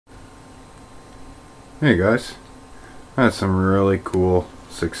Hey guys, I had some really cool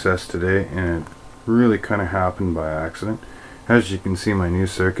success today, and it really kind of happened by accident. As you can see, my new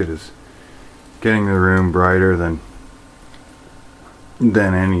circuit is getting the room brighter than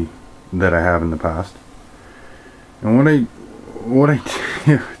any that I have in the past. And what I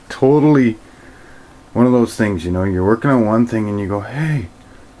do, totally one of those things, you know, you're working on one thing and you go, hey,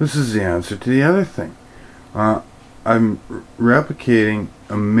 this is the answer to the other thing. I'm replicating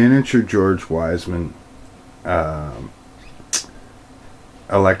a miniature George Wiseman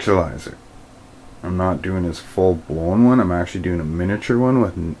electrolyzer. I'm not doing his full-blown one. I'm actually doing a miniature one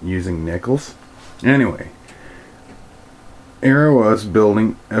with using nickels. Anyway, here I was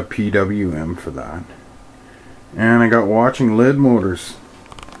building a PWM for that, and I got watching Lidmotor's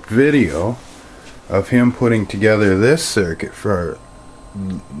video of him putting together this circuit for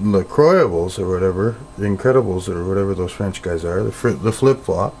Incroyables or whatever, Incredibles or whatever those French guys are, the flip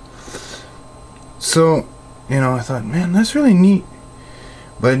flop. So, you know, I thought, man, that's really neat.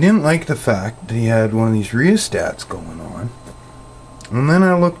 But I didn't like the fact that he had one of these rheostats going on. And then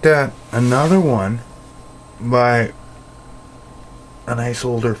I looked at another one by a nice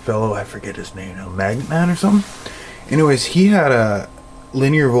older fellow, I forget his name now, Magnetman or something. Anyways, he had a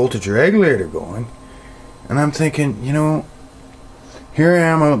linear voltage regulator going. And I'm thinking, you know, here I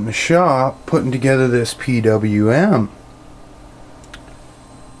am out in the shop putting together this PWM.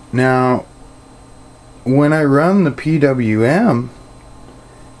 Now, when I run the PWM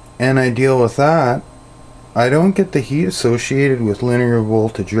and I deal with that, I don't get the heat associated with linear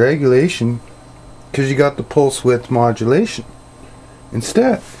voltage regulation because you got the pulse width modulation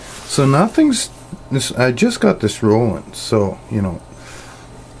instead. So I just got this rolling. So, you know,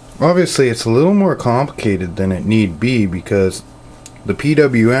 obviously it's a little more complicated than it need be, because the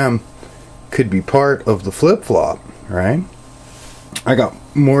PWM could be part of the flip-flop, right? I got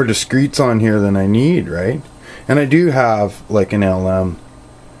more discretes on here than I need, right? And I do have like an LM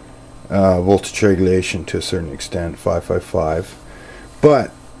voltage regulation to a certain extent, 555.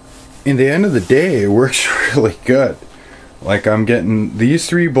 But in the end of the day, it works really good. Like, I'm getting these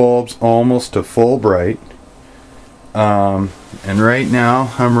 3 bulbs almost to full bright. And right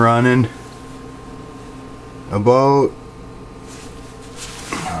now I'm running about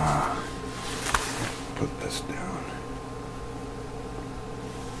put this down.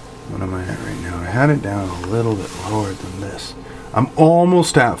 What am I at right now? I had it down a little bit lower than this. I'm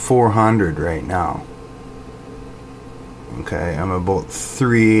almost at 400 right now. Okay, I'm about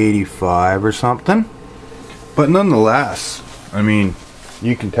 385 or something. But nonetheless, I mean,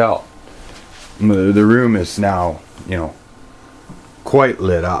 you can tell the room is now, you know, quite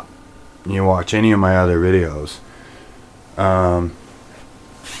lit up. You watch any of my other videos, I'm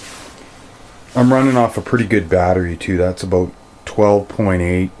running off a pretty good battery too. That's about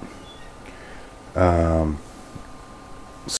 12.8.